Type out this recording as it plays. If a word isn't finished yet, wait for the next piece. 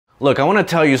Look, I want to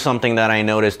tell you something that I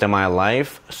noticed in my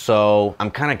life, so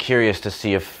I'm kind of curious to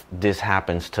see if this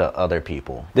happens to other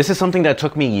people. This is something that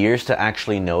took me years to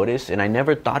actually notice, and I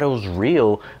never thought it was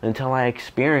real until I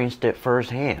experienced it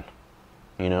firsthand,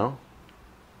 you know?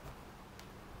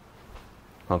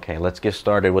 Okay, let's get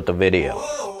started with the video.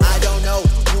 I don't know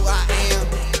who I am.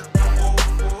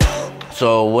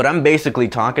 So what I'm basically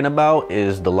talking about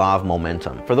is the law of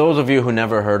momentum. For those of you who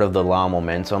never heard of the law of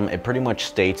momentum, it pretty much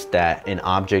states that an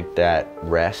object at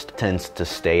rest tends to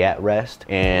stay at rest,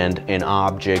 and an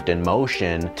object in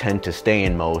motion tend to stay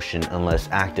in motion unless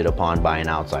acted upon by an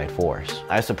outside force.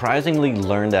 I surprisingly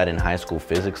learned that in high school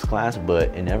physics class, but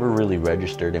it never really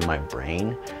registered in my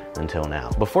brain until now.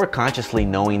 Before consciously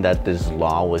knowing that this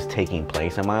law was taking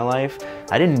place in my life,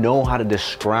 I didn't know how to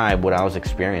describe what I was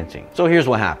experiencing. So here's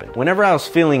what happened. Whenever I was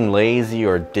feeling lazy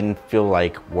or didn't feel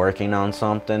like working on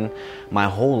something, my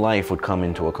whole life would come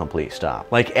into a complete stop.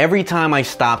 Like every time I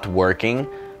stopped working,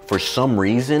 for some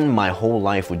reason, my whole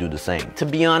life would do the same. To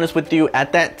be honest with you,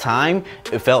 at that time,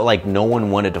 it felt like no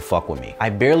one wanted to fuck with me. I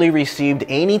barely received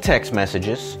any text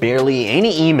messages, barely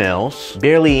any emails,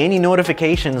 barely any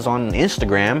notifications on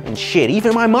Instagram, and shit,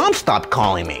 even my mom stopped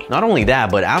calling me. Not only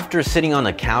that, but after sitting on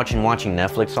the couch and watching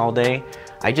Netflix all day,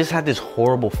 I just had this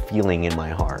horrible feeling in my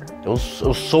heart. It was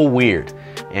so weird.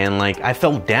 And like, I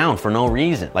felt down for no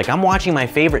reason. Like, I'm watching my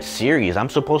favorite series. I'm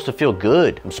supposed to feel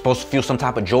good. I'm supposed to feel some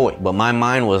type of joy. But my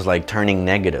mind was like turning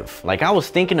negative. Like I was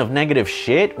thinking of negative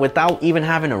shit without even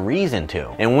having a reason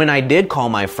to. And when I did call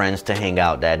my friends to hang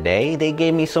out that day, they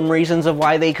gave me some reasons of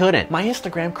why they couldn't. My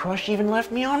Instagram crush even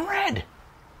left me on red.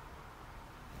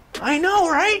 I know,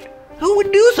 right? Who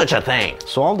would do such a thing?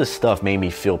 So all this stuff made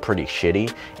me feel pretty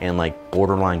shitty and like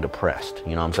borderline depressed.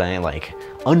 You know what I'm saying? Like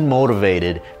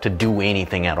unmotivated to do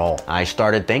anything at all. I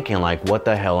started thinking like, what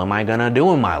the hell am I gonna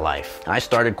do in my life? I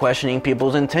started questioning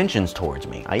people's intentions towards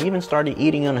me. I even started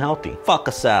eating unhealthy. Fuck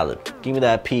a salad. Give me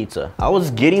that pizza. I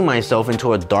was getting myself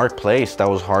into a dark place that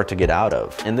was hard to get out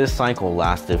of. And this cycle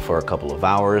lasted for a couple of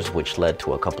hours, which led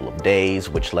to a couple of days,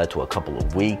 which led to a couple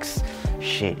of weeks.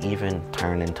 Shit even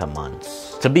turned into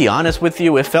months. To be honest with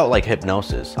you, it felt like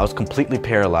hypnosis. I was completely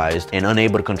paralyzed and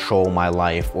unable to control my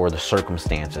life or the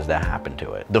circumstances that happened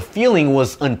to it. The feeling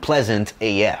was unpleasant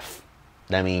AF.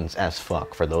 That means as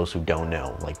fuck for those who don't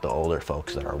know, like the older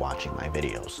folks that are watching my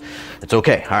videos. It's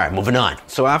okay. All right, moving on.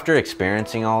 So after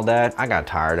experiencing all that, I got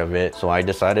tired of it. So I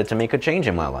decided to make a change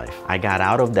in my life. I got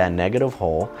out of that negative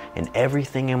hole and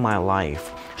everything in my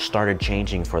life started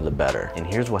changing for the better. And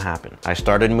here's what happened. I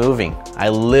started moving. I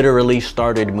literally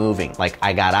started moving. Like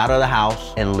I got out of the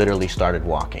house and literally started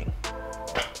walking.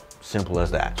 Simple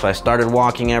as that. So I started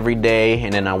walking every day,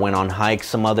 and then I went on hikes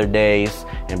some other days,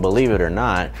 and believe it or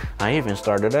not, I even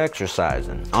started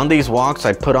exercising. On these walks,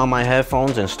 I put on my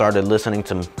headphones and started listening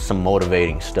to some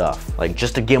motivating stuff, like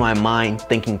just to get my mind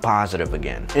thinking positive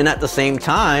again. And at the same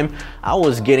time, I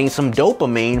was getting some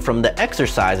dopamine from the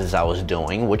exercises I was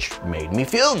doing, which made me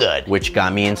feel good, which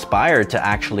got me inspired to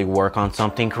actually work on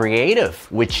something creative,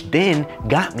 which then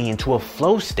got me into a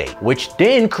flow state, which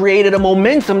then created a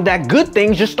momentum that good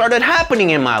things just started happening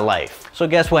in my life. So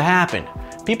guess what happened?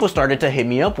 People started to hit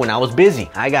me up when I was busy.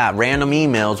 I got random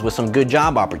emails with some good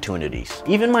job opportunities.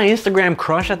 Even my Instagram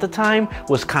crush at the time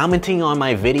was commenting on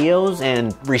my videos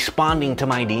and responding to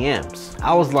my DMs.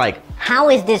 I was like, how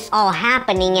is this all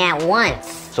happening at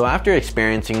once? So after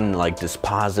experiencing like this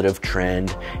positive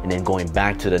trend and then going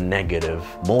back to the negative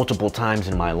multiple times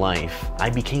in my life, I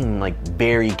became like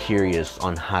very curious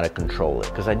on how to control it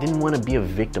because I didn't want to be a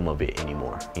victim of it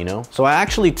anymore, you know? So I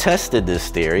actually tested this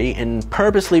theory and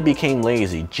purposely became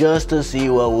lazy just to see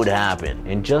what would happen.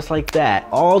 And just like that,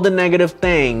 all the negative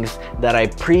things that I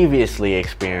previously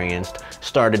experienced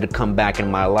started to come back in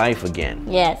my life again.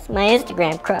 Yes, my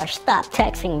Instagram crush stopped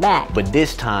texting back. But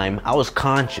this time, I was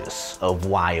conscious of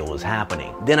why it was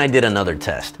happening. Then I did another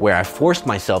test where I forced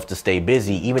myself to stay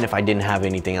busy even if I didn't have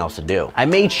anything else to do. I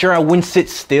made sure I wouldn't sit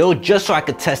still just so I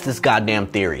could test this goddamn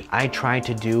theory. I tried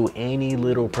to do any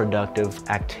little productive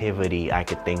activity I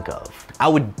could think of. I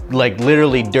would like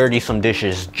literally dirty some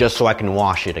dishes just so I can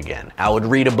wash it again. I would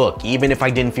read a book, even if I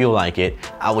didn't feel like it,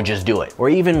 I would just do it. Or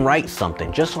even write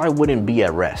something just so I wouldn't be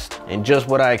at rest. And just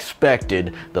what I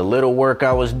expected, the little work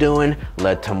I was doing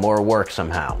led to more work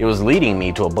somehow. It was leading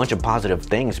me to a bunch of positive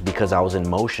things because I was in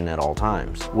motion at all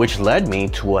times, which led me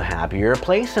to a happier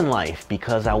place in life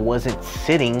because I wasn't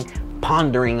sitting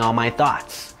pondering on my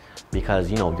thoughts.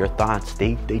 Because, you know, your thoughts,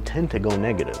 they tend to go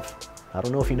negative. I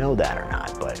don't know if you know that or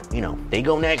not, but you know, they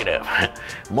go negative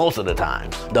most of the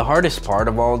times. The hardest part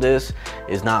of all this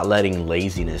is not letting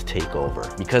laziness take over,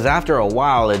 because after a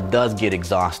while it does get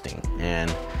exhausting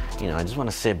and you know, I just want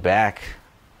to sit back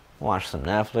watch some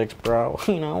Netflix, bro.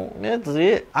 You know, that's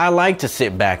it. I like to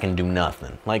sit back and do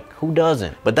nothing. Like, who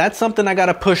doesn't? But that's something I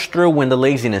gotta push through when the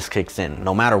laziness kicks in,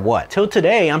 no matter what. Till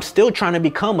today, I'm still trying to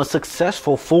become a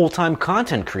successful full-time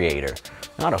content creator,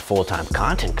 not a full-time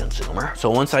content consumer.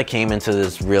 So once I came into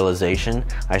this realization,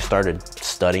 I started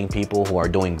studying people who are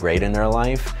doing great in their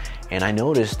life, and I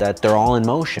noticed that they're all in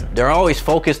motion. They're always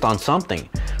focused on something,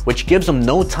 which gives them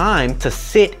no time to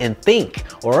sit and think,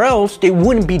 or else they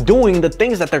wouldn't be doing the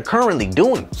things that they're currently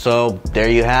doing. So there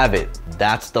you have it.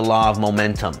 That's the law of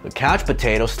momentum. The couch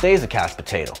potato stays a couch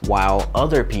potato, while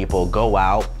other people go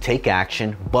out, take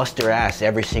action, bust their ass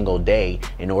every single day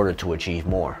in order to achieve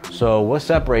more. So what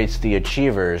separates the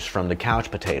achievers from the couch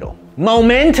potato?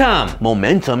 Momentum!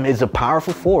 Momentum is a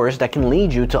powerful force that can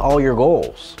lead you to all your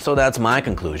goals. So that's my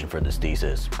conclusion for this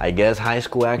thesis. I guess high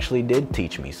school actually did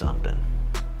teach me something.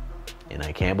 And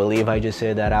I can't believe I just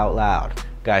said that out loud.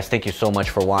 Guys, thank you so much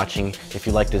for watching. If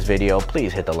you like this video,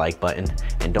 please hit the like button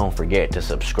and don't forget to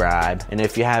subscribe. And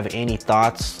if you have any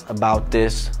thoughts about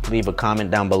this, leave a comment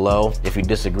down below. If you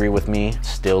disagree with me,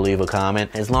 still leave a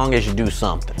comment, as long as you do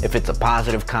something. If it's a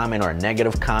positive comment or a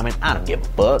negative comment, I don't give a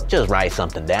fuck. Just write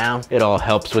something down. It all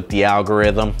helps with the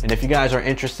algorithm. And if you guys are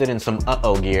interested in some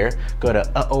gear, go to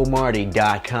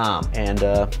uhohmarty.com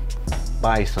and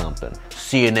buy something.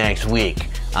 See you next week.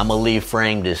 I'ma leave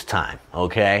framed this time,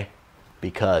 okay?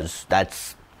 Because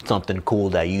that's something cool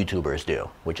that YouTubers do,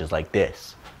 which is like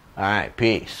this. All right,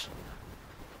 peace.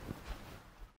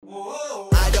 Whoa.